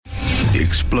The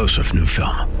explosive new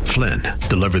film, Flynn,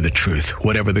 deliver the truth,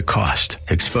 whatever the cost,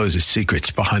 exposes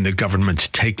secrets behind the government's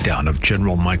takedown of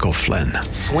General Michael Flynn.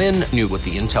 Flynn knew what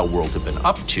the intel world had been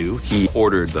up to. He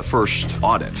ordered the first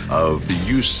audit of the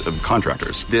use of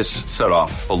contractors. This set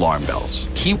off alarm bells.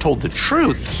 He told the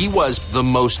truth. He was the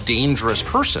most dangerous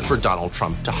person for Donald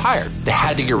Trump to hire. They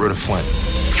had to get rid of Flynn.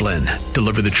 Flynn,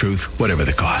 deliver the truth, whatever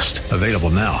the cost. Available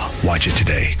now. Watch it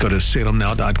today. Go to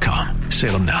salemnow.com.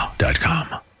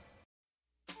 salemnow.com.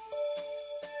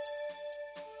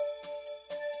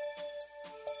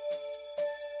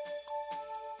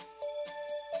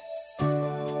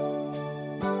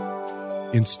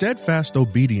 In steadfast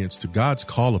obedience to God's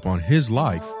call upon his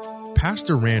life,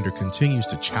 Pastor Rander continues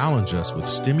to challenge us with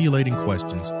stimulating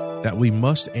questions that we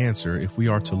must answer if we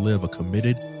are to live a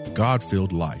committed,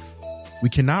 God-filled life. We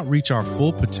cannot reach our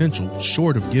full potential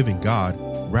short of giving God,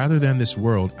 rather than this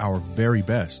world, our very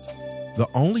best. The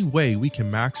only way we can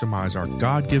maximize our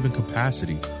God-given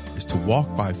capacity is to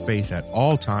walk by faith at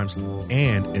all times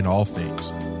and in all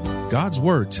things. God's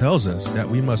word tells us that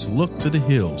we must look to the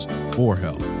hills for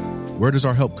help. Where does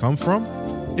our help come from?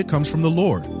 It comes from the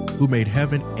Lord, who made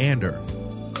heaven and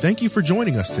earth. Thank you for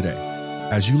joining us today.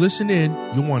 As you listen in,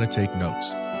 you'll want to take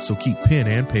notes, so keep pen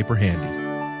and paper handy.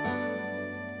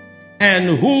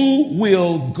 And who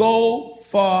will go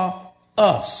for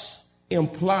us,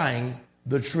 implying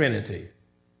the Trinity.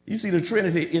 You see the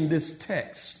Trinity in this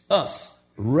text, us,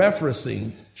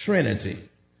 referencing Trinity.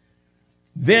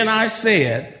 Then I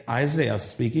said, Isaiah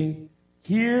speaking,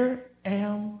 here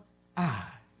am I.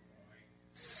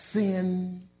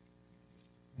 Send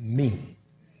me.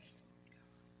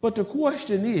 But the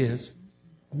question is,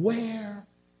 where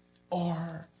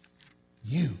are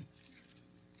you?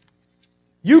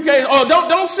 You can't,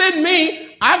 don't send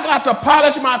me. I got to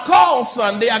polish my car on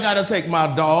Sunday. I got to take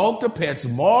my dog to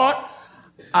PetSmart.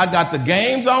 I got the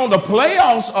games on. The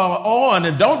playoffs are on.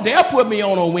 And don't dare put me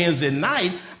on a Wednesday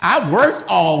night. I work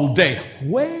all day.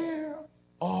 Where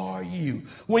are you?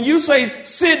 When you say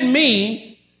send me,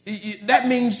 that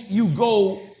means you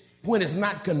go when it's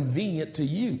not convenient to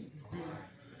you.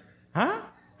 Huh?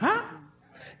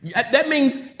 That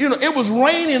means, it was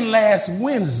raining last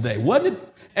Wednesday, wasn't it?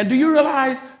 And do you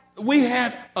realize we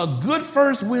had a good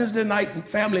first Wednesday night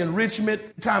family enrichment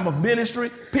time of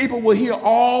ministry? People were here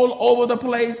all over the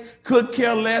place, could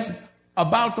care less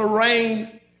about the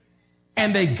rain,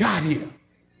 and they got here.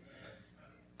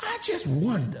 I just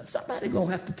wonder, somebody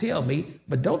gonna have to tell me,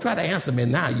 but don't try to answer me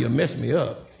now, you'll mess me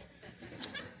up.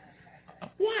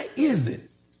 Why is it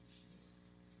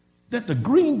that the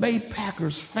Green Bay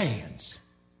Packers fans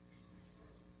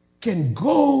can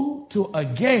go to a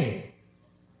game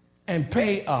and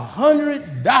pay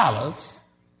 $100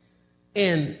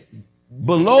 in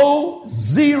below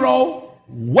zero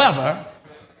weather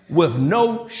with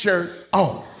no shirt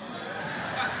on?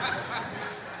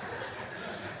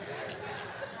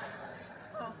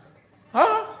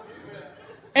 Huh?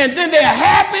 And then they're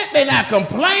happy, they're not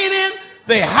complaining.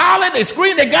 They hollered, they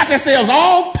screamed, they got themselves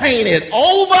all painted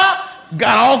over,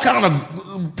 got all kind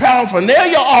of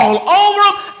paraphernalia all over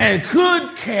them, and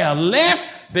could care less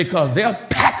because their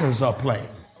Packers are playing.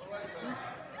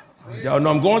 Y'all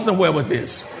know I'm going somewhere with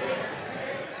this.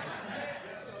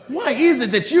 Why is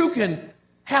it that you can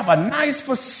have a nice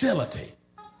facility,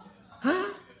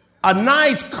 a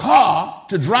nice car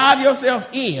to drive yourself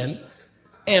in,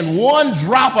 and one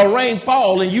drop of rain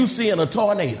fall and you see in a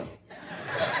tornado?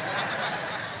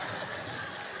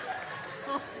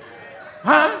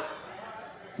 Huh?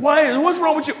 What's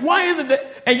wrong with you? Why is it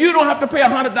that, and you don't have to pay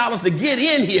 $100 to get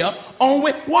in here on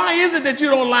when, why is it that you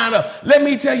don't line up? Let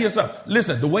me tell you something.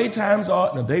 Listen, the way times are,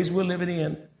 and the days we're living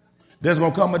in, there's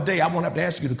going to come a day I won't have to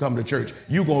ask you to come to church.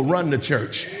 You're going to run the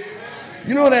church.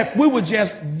 You know that we were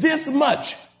just this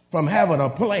much from having a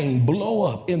plane blow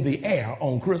up in the air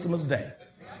on Christmas Day.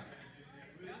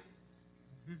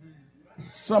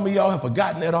 Some of y'all have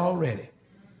forgotten that already.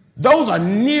 Those are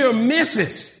near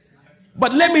misses.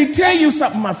 But let me tell you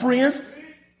something, my friends.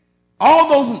 All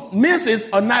those misses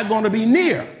are not going to be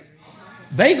near.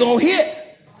 They going to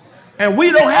hit. And we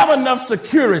don't have enough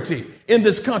security in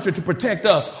this country to protect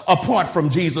us apart from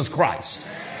Jesus Christ.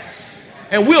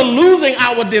 And we're losing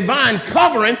our divine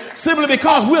covering simply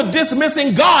because we're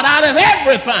dismissing God out of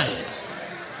everything.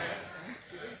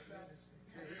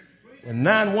 When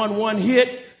 911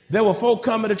 hit, there were folk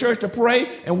coming to church to pray,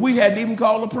 and we hadn't even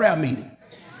called a prayer meeting.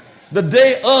 The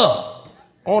day of.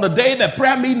 On a day that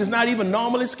prayer meeting is not even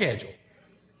normally scheduled.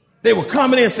 They were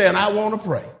coming in saying, I want to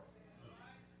pray.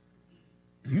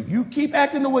 You keep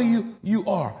acting the way you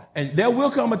are, and there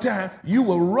will come a time you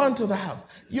will run to the house.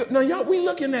 Now, y'all, we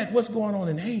looking at what's going on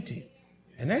in Haiti,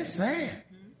 and that's sad.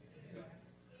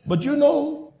 But you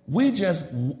know, we just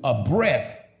a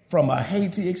breath from a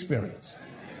Haiti experience.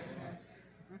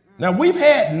 Now, we've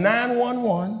had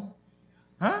 911,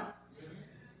 huh?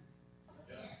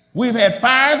 We've had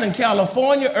fires in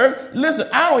California. Listen,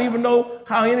 I don't even know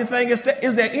how anything is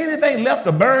there anything left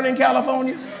to burn in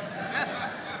California?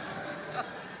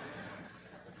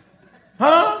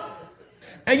 Huh?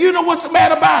 And you know what's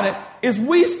bad about it is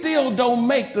we still don't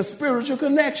make the spiritual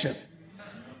connection.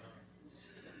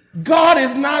 God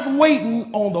is not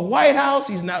waiting on the White House.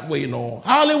 He's not waiting on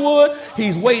Hollywood.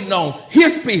 He's waiting on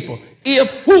his people. If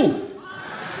who?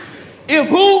 If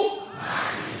who?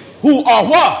 Who are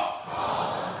what?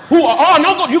 Who are, oh,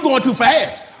 no, you're going too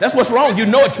fast. That's what's wrong. You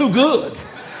know it too good.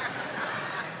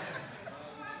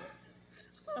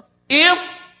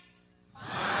 If,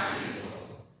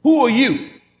 who are you?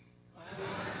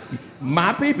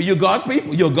 My people. You're God's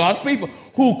people. You're God's people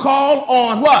who call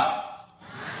on what?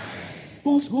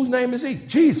 Whose name is he?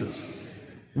 Jesus.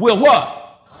 Will what?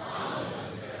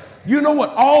 You know what?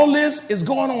 All this is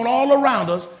going on all around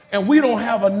us, and we don't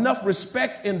have enough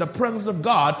respect in the presence of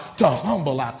God to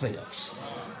humble ourselves.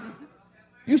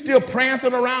 You still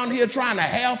prancing around here trying to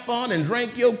have fun and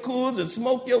drink your Coors and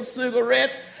smoke your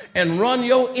cigarettes and run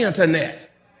your internet.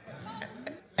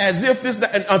 As if this,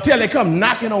 until they come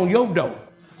knocking on your door.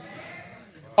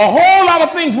 A whole lot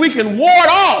of things we can ward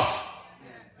off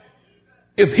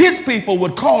if his people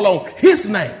would call on his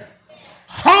name,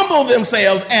 humble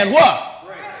themselves, and what?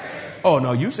 Pray. Oh,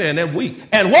 no, you saying that weak.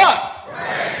 And what?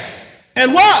 Pray.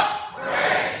 And what?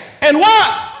 Pray. And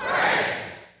what? Pray.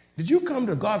 Did you come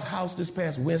to God's house this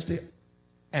past Wednesday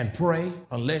and pray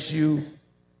unless you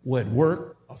were at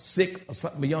work or sick or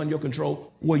something beyond your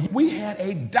control? Well, we had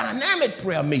a dynamic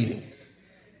prayer meeting.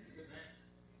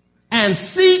 And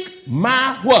seek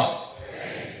my what?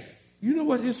 You know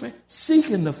what his face?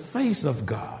 Seeking the face of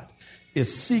God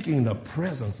is seeking the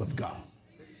presence of God.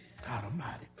 God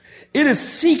Almighty. It is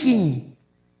seeking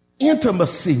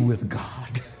intimacy with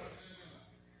God.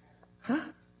 Huh?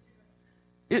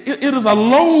 It is a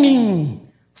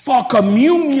longing for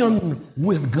communion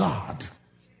with God.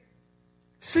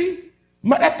 See?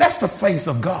 That's the face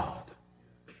of God.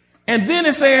 And then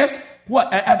it says, what?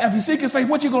 If you seek his face,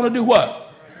 what you going to do?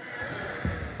 What?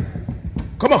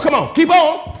 Come on. Keep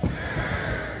on.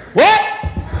 What?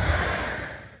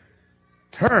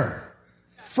 Turn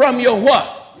from your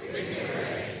what?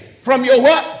 From your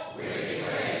what?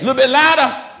 A little bit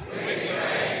louder.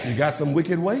 You got some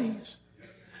wicked ways.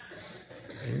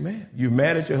 Amen. You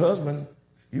mad at your husband,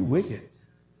 you wicked.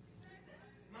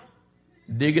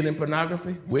 Digging in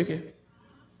pornography, wicked.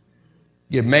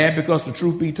 Get mad because the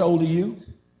truth be told to you,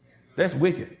 that's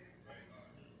wicked.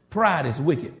 Pride is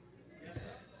wicked.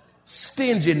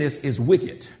 Stinginess is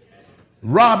wicked.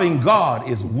 Robbing God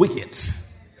is wicked.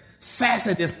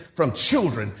 Sassiness from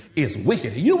children is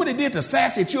wicked. You know what they did to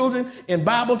sassy children in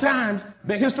Bible times?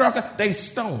 Historical, they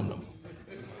stoned them.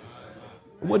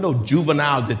 There wasn't no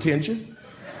juvenile detention.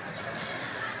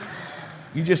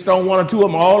 You just stone one or two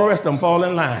of them, all the rest of them fall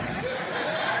in line.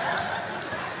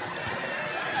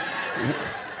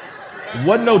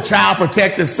 Wasn't no child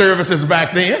protective services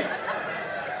back then.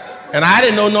 And I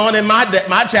didn't know none in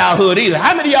my childhood either.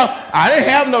 How many of y'all? I didn't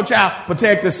have no child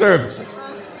protective services.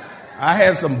 I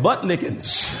had some butt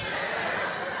lickings.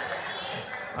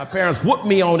 My parents whooped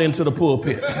me on into the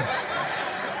pulpit.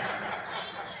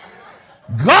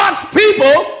 God's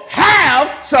people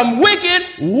have some wicked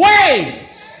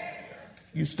ways.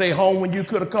 You stay home when you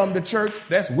could have come to church.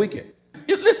 That's wicked.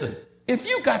 Listen, if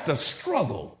you got to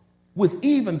struggle with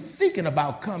even thinking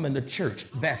about coming to church,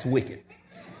 that's wicked.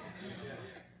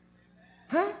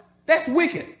 Huh? That's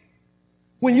wicked.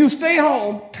 When you stay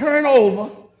home, turn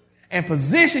over, and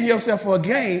position yourself for a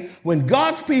game when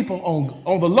God's people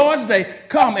on the Lord's day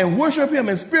come and worship him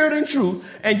in spirit and truth,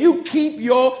 and you keep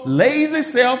your lazy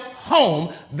self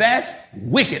home, that's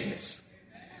wickedness.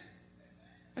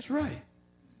 That's right.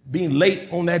 Being late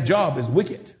on that job is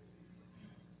wicked.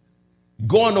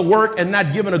 Going to work and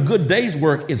not giving a good day's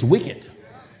work is wicked.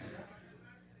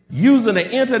 Using the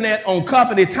internet on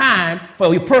company time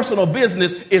for your personal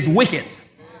business is wicked.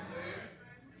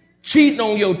 Cheating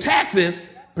on your taxes,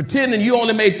 pretending you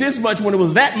only made this much when it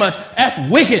was that much, that's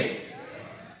wicked.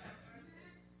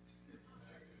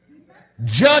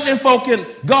 Judging folk in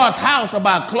God's house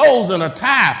about clothes and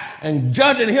attire, and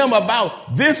judging him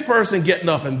about this person getting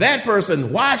up and that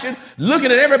person washing, looking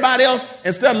at everybody else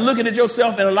instead of looking at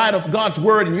yourself in the light of God's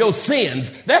word and your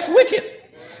sins, that's wicked.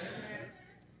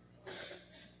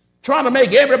 Trying to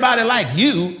make everybody like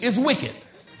you is wicked.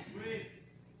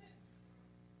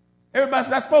 Everybody's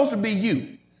not supposed to be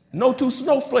you. No two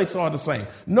snowflakes are the same.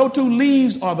 No two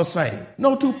leaves are the same.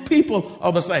 No two people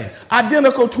are the same.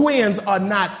 Identical twins are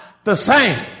not the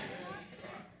same.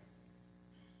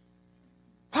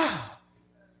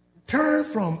 Turn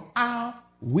from our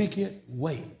wicked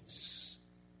ways.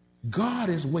 God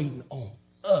is waiting on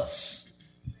us.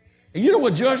 And you know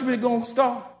what judgment is going to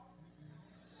start?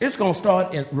 It's going to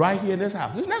start right here in this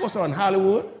house. It's not going to start in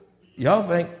Hollywood. Y'all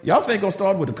think it's going to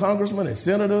start with the congressmen and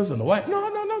senators and the white? No.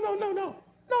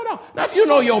 Now, if you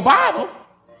know your Bible,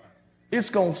 it's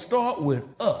going to start with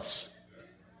us.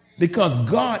 Because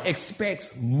God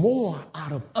expects more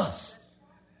out of us.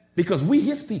 Because we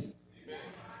his people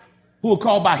who are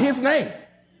called by his name.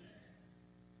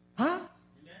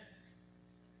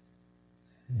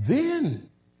 Then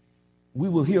we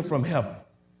will hear from heaven.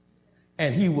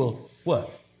 And he will,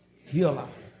 what? Heal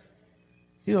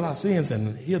our sins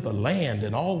and heal the land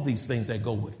and all these things that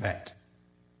go with that.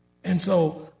 And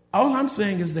so all I'm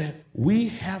saying is that we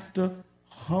have to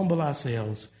humble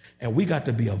ourselves and we got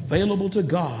to be available to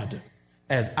God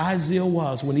as Isaiah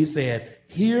was when he said,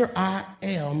 "Here I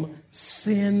am,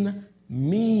 send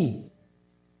me."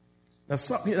 Now,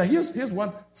 here's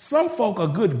one. Some folk are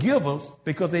good givers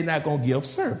because they're not going to give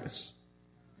service.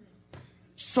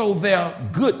 So their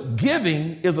good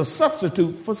giving is a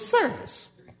substitute for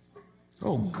service.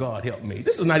 Oh, God help me.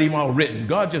 This is not even all written.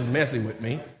 God just messing with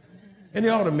me. And he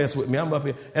ought to mess with me. I'm up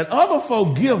here. And other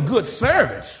folk give good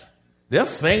service. They'll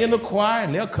sing in the choir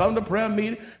and they'll come to prayer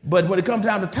meeting. But when it comes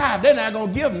time to tithe, they're not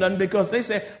going to give nothing because they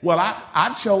say, well,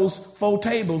 I chose 4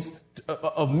 tables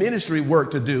of ministry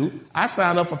work to do. I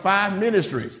signed up for 5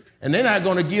 ministries. And they're not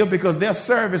going to give because their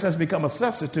service has become a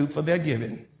substitute for their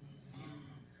giving.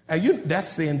 And that's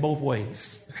sin both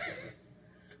ways.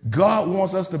 God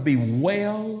wants us to be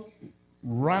well-rounded,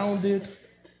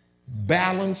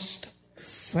 balanced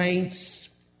saints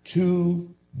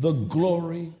to the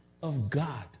glory of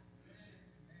God.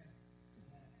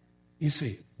 You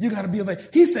see, you got to be available.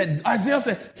 Isaiah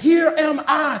said, "Here am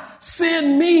I,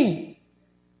 send me."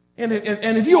 And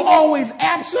if you're always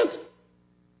absent,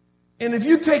 and if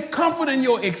you take comfort in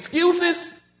your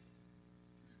excuses,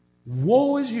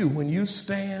 woe is you when you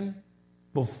stand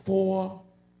before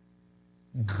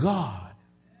God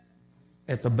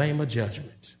at the Bema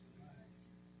judgment.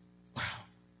 Wow.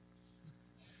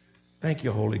 Thank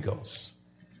you, Holy Ghost.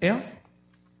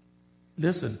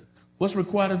 Listen, what's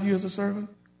required of you as a servant?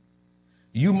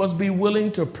 You must be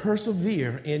willing to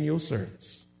persevere in your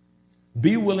service.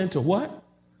 Be willing to what?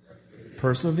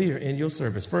 Persevere in your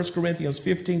service. 1 Corinthians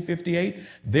 15:58.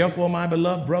 Therefore, my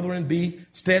beloved brethren, be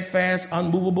steadfast,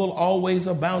 unmovable, always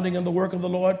abounding in the work of the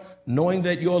Lord, knowing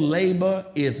that your labor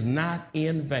is not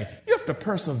in vain. You have to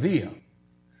persevere.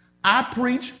 I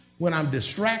preach when I'm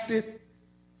distracted.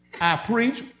 I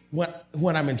preach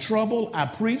when I'm in trouble. I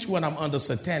preach when I'm under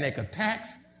satanic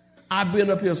attacks. I've been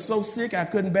up here so sick I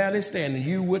couldn't barely stand, and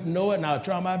you wouldn't know it, and I'll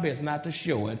try my best not to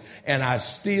show it. And I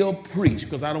still preach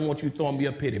because I don't want you throwing me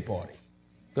a pity party.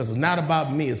 Because it's not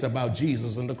about me, it's about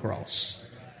Jesus and the cross.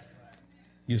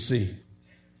 You see.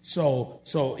 So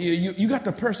you got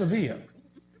to persevere.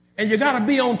 And you got to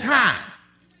be on time.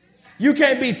 You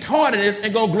can't be tardiness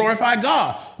and go glorify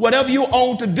God. Whatever you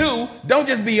own to do, don't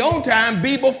just be on time,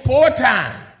 be before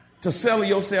time to settle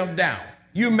yourself down.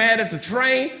 You mad at the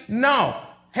train? No.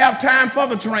 Have time for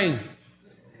the train.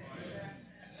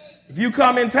 If you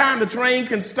come in time, the train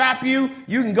can stop you.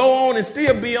 You can go on and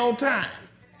still be on time.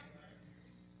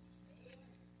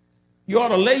 You ought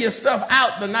to lay your stuff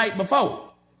out the night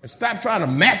before and stop trying to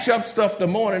match up stuff the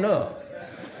morning of.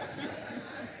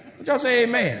 Would y'all say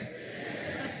amen?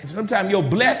 Sometimes your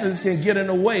blessings can get in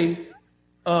the way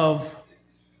of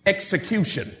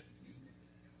execution.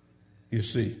 You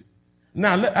see.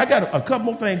 Now, I got a couple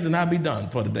more things and I'll be done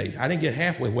for today. I didn't get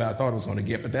halfway where I thought I was going to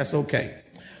get, but that's okay.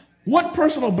 What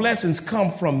personal blessings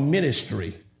come from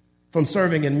ministry, from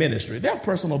serving in ministry? There are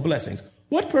personal blessings.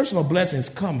 What personal blessings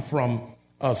come from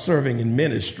serving in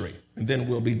ministry? And then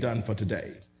we'll be done for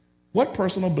today. What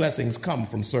personal blessings come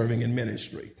from serving in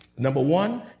ministry? Number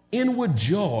one, inward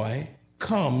joy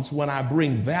comes when I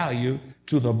bring value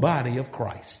to the body of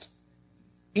Christ.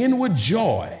 Inward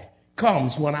joy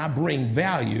comes when I bring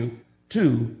value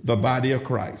to the body of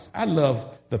Christ. I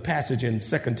love the passage in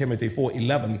 2 Timothy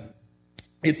 4:11.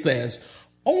 It says,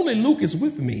 "Only Luke is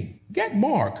with me. Get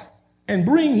Mark and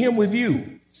bring him with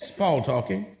you." This is Paul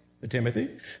talking to Timothy.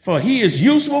 "For he is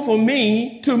useful for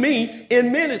me for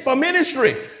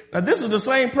ministry." Now, this is the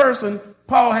same person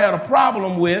Paul had a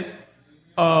problem with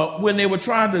when they were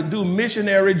trying to do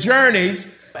missionary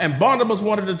journeys, and Barnabas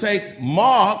wanted to take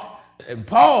Mark, and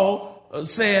Paul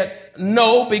said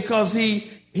no because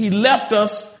he left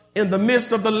us in the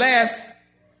midst of the last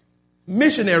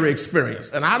missionary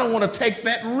experience, and I don't want to take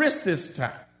that risk this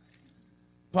time.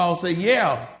 Paul said,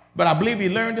 yeah, but I believe he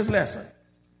learned his lesson.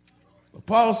 But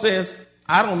Paul says,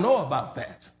 I don't know about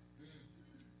that.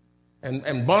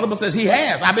 And Barnabas says, he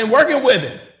has. I've been working with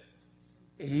him.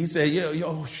 He said,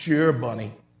 yeah, sure,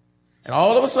 Bunny. And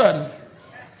all of a sudden,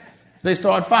 they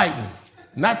start fighting.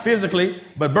 Not physically,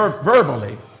 but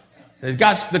verbally.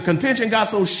 The contention got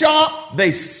so sharp,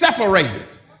 they separated.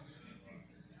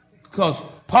 Because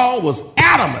Paul was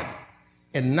adamant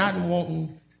in not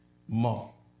wanting Mark.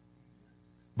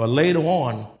 But later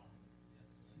on,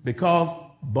 because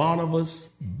Barnabas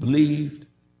believed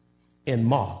in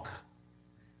Mark,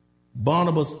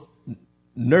 Barnabas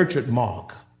nurtured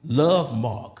Mark, loved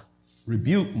Mark,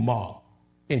 rebuked Mark,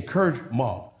 encouraged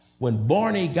Mark. When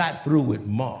Barney got through with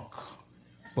Mark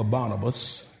for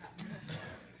Barnabas,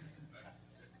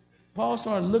 Paul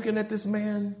started looking at this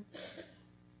man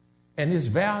and his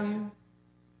value,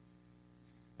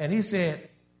 and he said,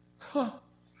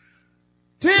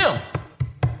 Tim,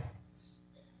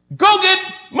 go get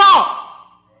Mark.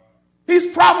 He's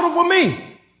profitable for me.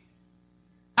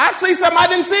 I see something I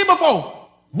didn't see before.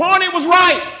 Barney was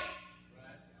right.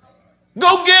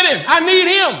 Go get him. I need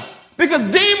him because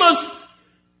Demas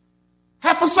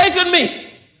have forsaken me.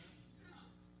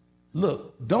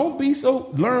 Look, don't be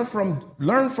so, learn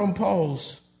from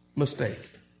Paul's mistake.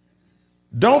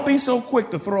 Don't be so quick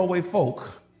to throw away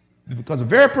folk, because the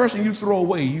very person you throw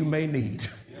away, you may need.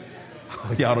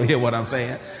 Y'all don't hear what I'm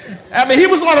saying? I mean, he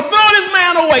was going to throw this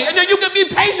man away, and then you can be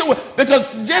patient with, because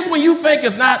just when you think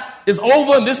it's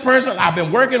over, and this person, I've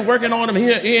been working on him,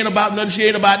 he ain't about nothing, she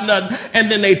ain't about nothing,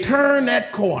 and then they turn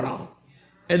that corner,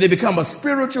 and they become a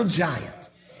spiritual giant.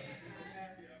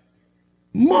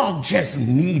 Mark just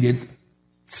needed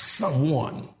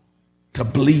someone to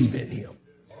believe in him.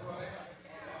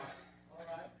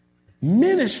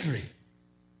 Ministry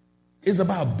is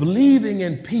about believing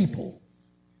in people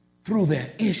through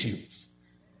their issues.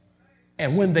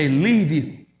 And when they leave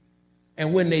you,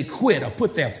 and when they quit or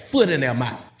put their foot in their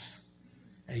mouths,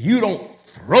 and you don't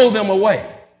throw them away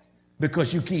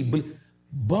because you keep believing.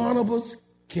 Barnabas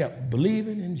kept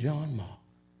believing in John Mark.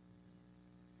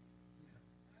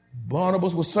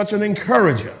 Barnabas was such an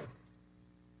encourager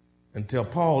until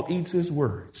Paul eats his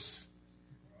words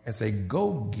and say,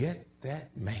 go get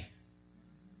that man.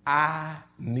 I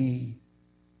need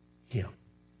him.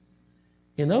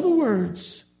 In other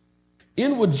words,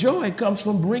 inward joy comes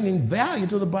from bringing value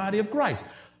to the body of Christ.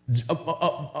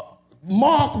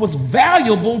 Mark was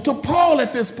valuable to Paul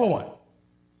at this point.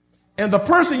 And the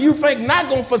person you think not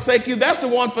going to forsake you, that's the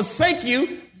one forsake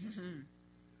you.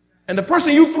 And the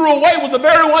person you threw away was the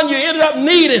very one you ended up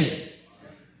needing.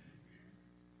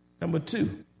 Number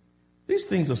two, these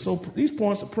principles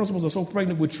are so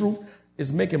pregnant with truth,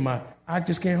 it's making I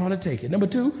just can't hardly take it. Number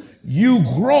two, you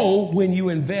grow when you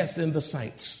invest in the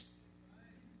saints.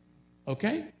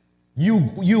 Okay? You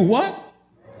what?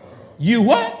 You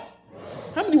what?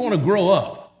 How many want to grow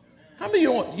up? How many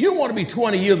you don't want to be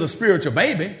 20 years a spiritual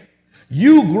baby?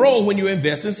 You grow when you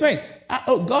invest in saints.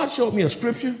 God showed me a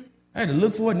scripture. I had to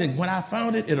look for it, and then when I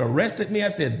found it, it arrested me. I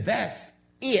said, that's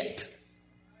it.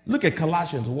 Look at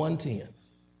Colossians 1:10.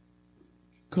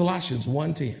 Colossians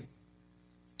 1:10.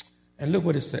 And look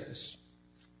what it says.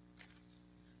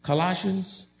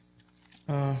 Colossians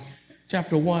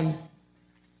chapter 1.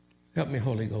 Help me,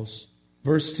 Holy Ghost.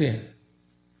 Verse 10.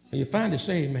 When you find it,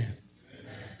 say amen.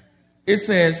 It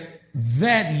says,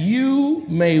 that you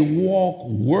may walk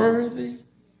worthy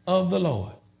of the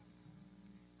Lord.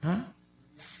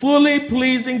 Fully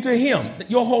pleasing to him.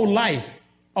 Your whole life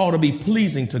ought to be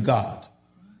pleasing to God.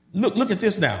 Look at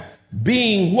this now.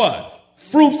 Being what?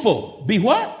 Fruitful. Be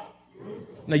what?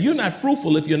 Now, you're not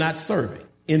fruitful if you're not serving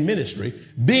in ministry.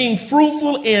 Being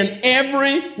fruitful in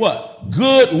every what?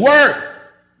 Good work.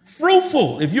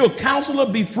 Fruitful. If you're a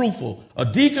counselor, be fruitful. A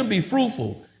deacon, be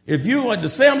fruitful. If you're at the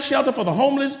Sam shelter for the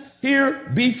homeless here,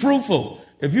 be fruitful.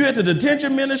 If you're at the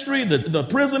detention ministry, the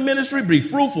prison ministry, be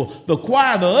fruitful. The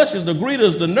choir, the ushers, the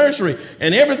greeters, the nursery,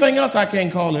 and everything else I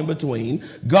can't call in between.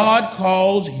 God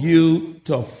calls you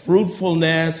to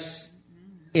fruitfulness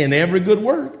in every good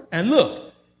work. And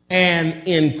look, and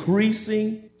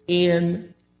increasing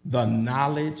in the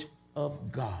knowledge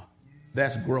of God.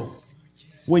 That's growth.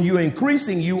 When you're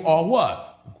increasing, you are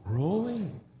what?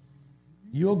 Growing.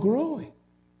 You're growing.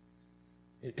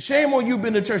 Shame on you,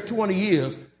 been to church 20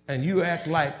 years and you act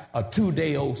like a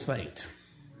 2-day-old saint.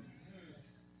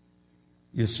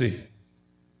 You see.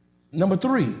 Number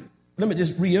 3, let me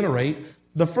just reiterate.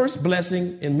 The first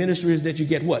blessing in ministry is that you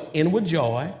get what? Inward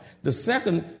joy. The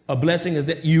second blessing is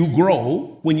that you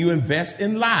grow when you invest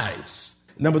in lives.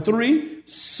 Number 3,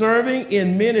 Serving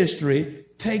in ministry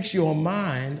takes your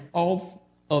mind off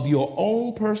of your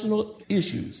own personal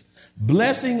issues.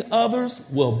 Blessing others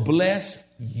will bless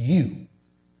you.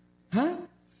 Huh?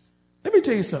 Let me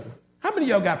tell you something. How many of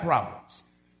y'all got problems?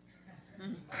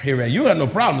 Hey, man, you got no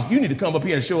problems. You need to come up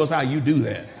here and show us how you do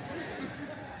that.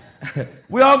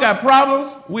 We all got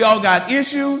problems. We all got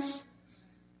issues.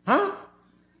 Huh?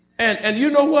 And you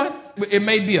know what? It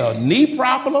may be a knee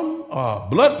problem, a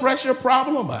blood pressure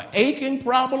problem, an aching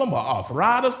problem, an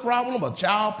arthritis problem, a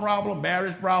child problem,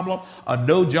 marriage problem, a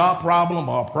no job problem,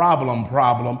 or a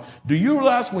problem. Do you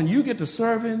realize when you get to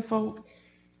serving folk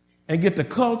and get to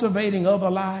cultivating other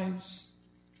lives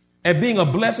and being a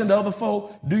blessing to other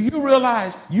folk, do you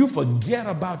realize you forget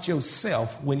about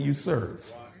yourself when you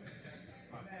serve?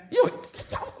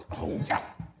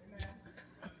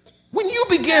 When you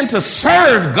begin to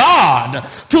serve God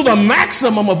to the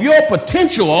maximum of your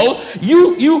potential,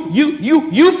 you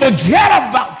forget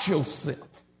about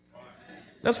yourself.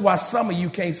 That's why some of you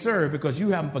can't serve, because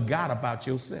you haven't forgot about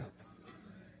yourself.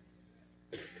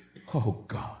 Oh,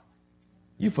 God.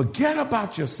 You forget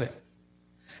about yourself.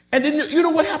 And then you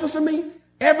know what happens to me?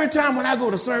 Every time when I go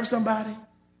to serve somebody,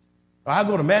 or I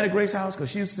go to Maddie Grace's house because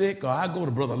she's sick, or I go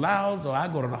to Brother Loud's, or I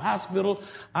go to the hospital.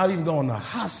 I've even gone to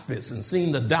hospice and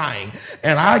seen the dying.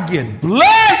 And I get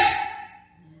blessed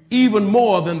even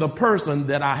more than the person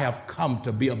that I have come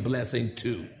to be a blessing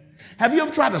to. Have you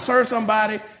ever tried to serve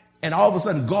somebody and all of a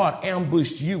sudden God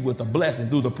ambushed you with a blessing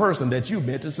through the person that you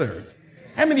meant to serve?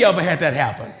 How many of you ever had that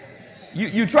happen?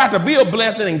 You tried to be a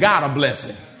blessing and got a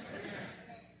blessing.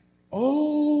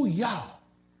 Oh, y'all.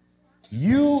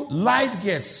 Life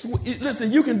gets,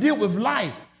 listen, you can deal with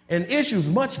life and issues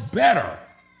much better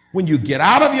when you get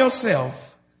out of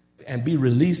yourself and be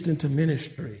released into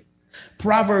ministry.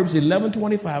 Proverbs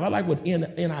 11:25, I like what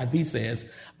NIV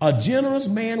says, a generous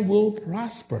man will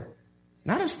prosper.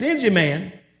 Not a stingy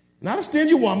man, not a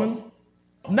stingy woman,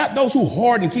 not those who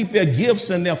hoard and keep their gifts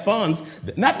and their funds,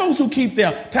 not those who keep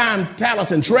their time,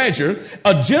 talents, and treasure.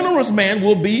 A generous man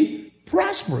will be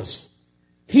prosperous.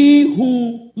 He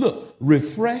who,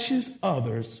 refreshes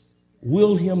others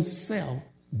will himself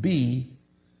be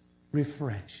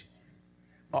refreshed.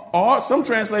 Or some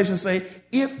translations say,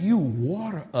 if you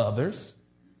water others,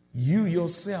 you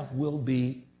yourself will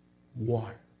be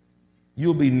watered.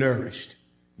 You'll be nourished.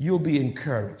 You'll be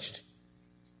encouraged.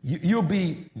 You'll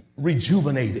be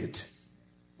rejuvenated.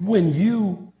 When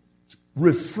you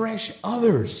refresh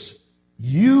others,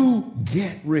 you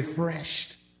get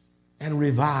refreshed and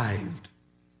revived.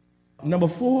 Number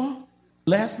 4,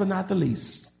 last but not the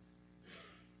least,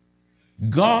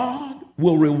 God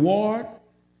will reward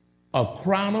a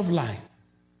crown of life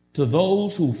to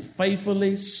those who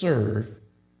faithfully serve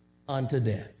unto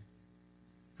death.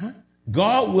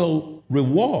 God will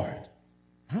reward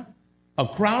a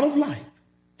crown of life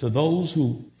to those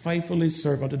who faithfully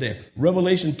serve unto death.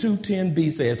 Revelation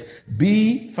 2:10b says,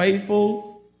 be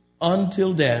faithful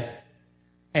until death,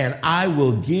 and I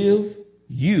will give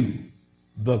you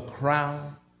the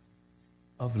crown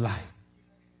of life.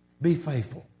 Be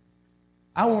faithful.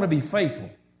 I want to be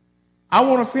faithful. I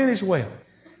want to finish well.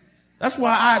 That's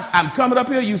why I'm coming up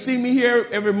here. You see me here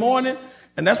every morning.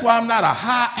 And that's why I'm not a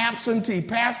high absentee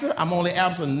pastor. I'm only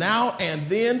absent now and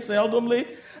then, seldomly.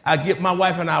 I get my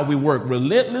wife and I, we work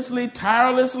relentlessly,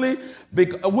 tirelessly.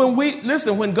 Because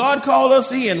when God called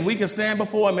us in, we can stand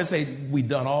before him and say, we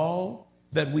done all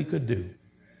that we could do.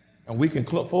 And we can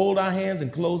fold our hands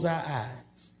and close our eyes.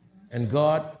 And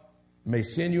God may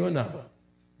send you another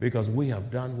because we have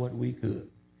done what we could.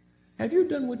 Have you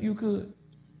done what you could?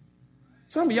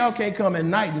 Some of y'all can't come at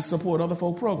night and support other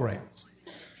folk programs,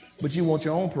 but you want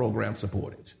your own program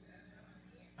supported.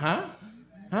 Huh?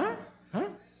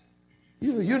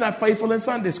 You're not faithful in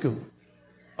Sunday school.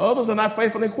 Others are not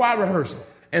faithful in choir rehearsal.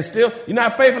 And still, you're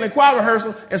not faithful in choir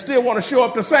rehearsal and still want to show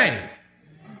up to sing.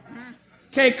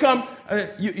 Can't come,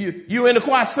 you in the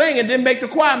choir singing, didn't make the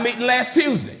choir meeting last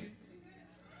Tuesday.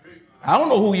 I don't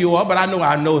know who you are, but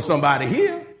I know somebody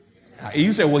here.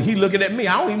 You say, well, he looking at me.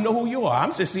 I don't even know who you are.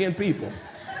 I'm just seeing people.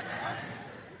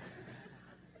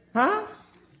 Huh?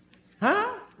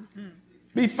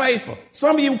 Be faithful.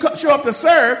 Some of you show up to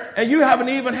serve and you haven't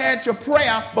even had your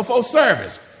prayer before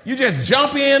service. You just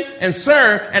jump in and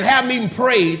serve and haven't even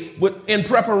prayed in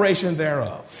preparation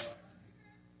thereof.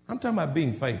 I'm talking about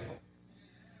being faithful.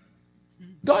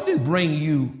 God didn't bring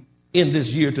you in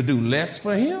this year to do less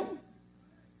for him.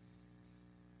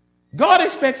 God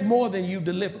expects more than you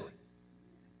deliver.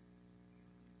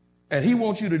 And he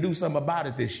wants you to do something about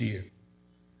it this year.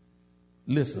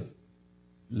 Listen,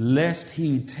 lest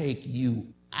he take you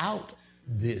out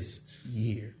this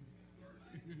year.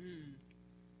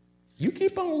 You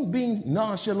keep on being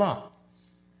nonchalant,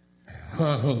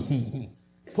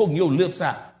 pulling your lips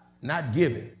out, not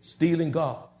giving, stealing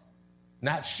God,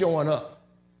 not showing up,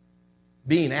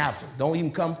 being absent. Don't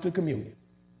even come to communion.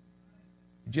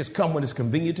 Just come when it's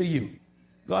convenient to you.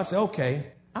 God said,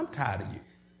 okay, I'm tired of you.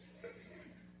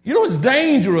 You know, it's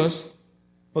dangerous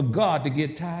for God to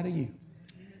get tired of you.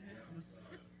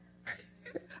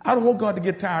 I don't want God to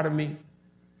get tired of me.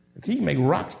 He can make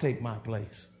rocks take my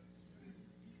place.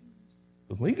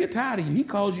 But when he get tired of you, he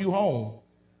calls you home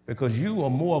because you are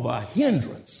more of a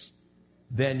hindrance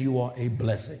than you are a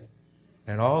blessing.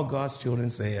 And all God's children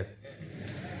said,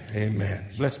 amen.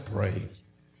 Let's pray.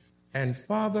 And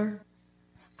Father,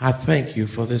 I thank you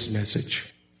for this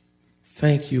message.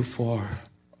 Thank you for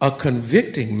a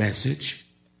convicting message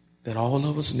that all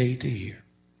of us need to hear.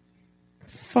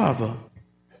 Father,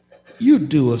 you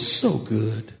do us so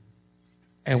good,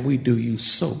 and we do you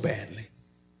so badly.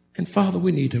 And Father,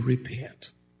 we need to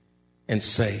repent and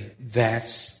say,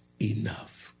 that's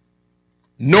enough.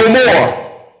 No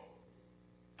more.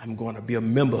 I'm going to be a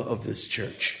member of this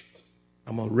church.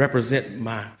 I'm going to represent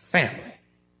my family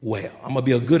well. I'm going to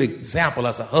be a good example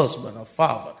as a husband, a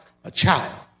father, a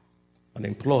child, an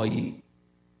employee,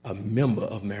 a member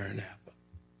of Maranatha.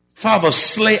 Father,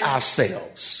 slay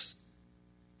ourselves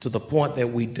to the point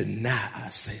that we deny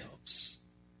ourselves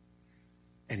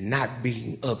and not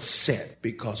being upset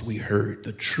because we heard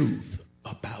the truth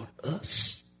about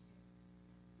us.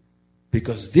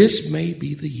 Because this may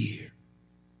be the year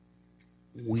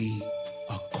we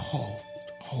are called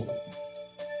home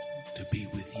to be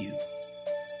with you.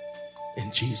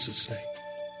 In Jesus' name.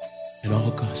 And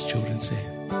all God's children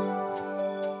said.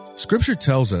 Scripture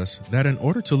tells us that in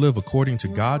order to live according to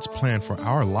God's plan for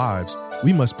our lives,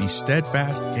 we must be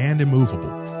steadfast and immovable,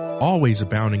 always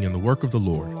abounding in the work of the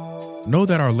Lord. Know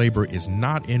that our labor is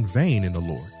not in vain in the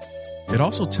Lord. It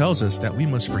also tells us that we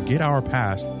must forget our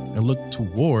past and look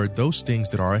toward those things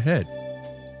that are ahead.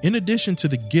 In addition to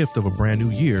the gift of a brand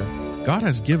new year, God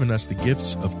has given us the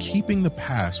gifts of keeping the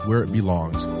past where it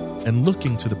belongs and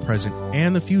looking to the present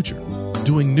and the future,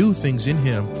 doing new things in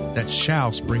Him that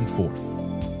shall spring forth.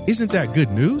 Isn't that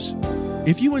good news?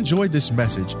 If you enjoyed this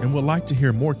message and would like to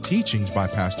hear more teachings by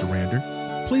Pastor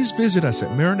Rander, please visit us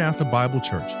at Maranatha Bible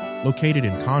Church, located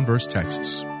in Converse,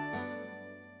 Texas.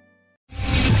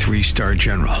 3-star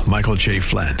General Michael J.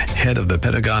 Flynn, head of the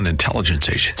Pentagon Intelligence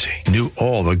Agency, knew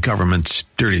all the government's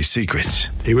dirty secrets.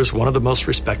 He was one of the most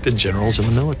respected generals in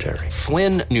the military.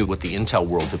 Flynn knew what the intel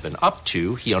world had been up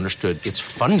to. He understood its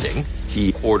funding.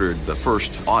 He ordered the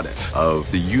first audit of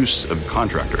the use of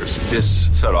contractors. This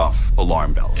set off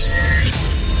alarm bells.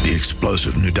 The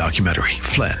explosive new documentary,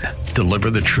 Flynn,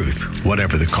 Deliver the Truth,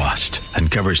 Whatever the Cost,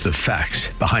 uncovers the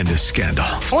facts behind this scandal.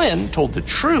 Flynn told the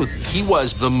truth. He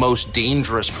was the most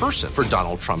dangerous person for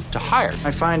Donald Trump to hire. I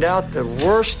find out the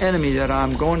worst enemy that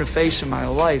I'm going to face in my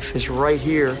life is right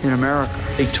here in America.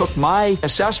 They took my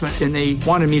assessment and they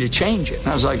wanted me to change it. And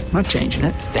I was like, I'm not changing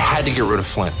it. They had to get rid of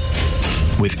Flynn.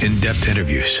 With in-depth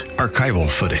interviews, archival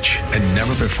footage, and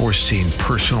never-before-seen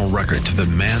personal records of the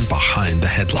man behind the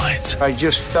headlines. I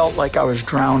just felt like I was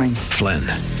drowning. Flynn,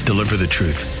 Deliver the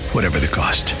Truth, Whatever the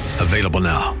Cost. Available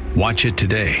now. Watch it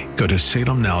today. Go to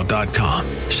salemnow.com.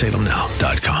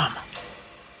 salemnow.com.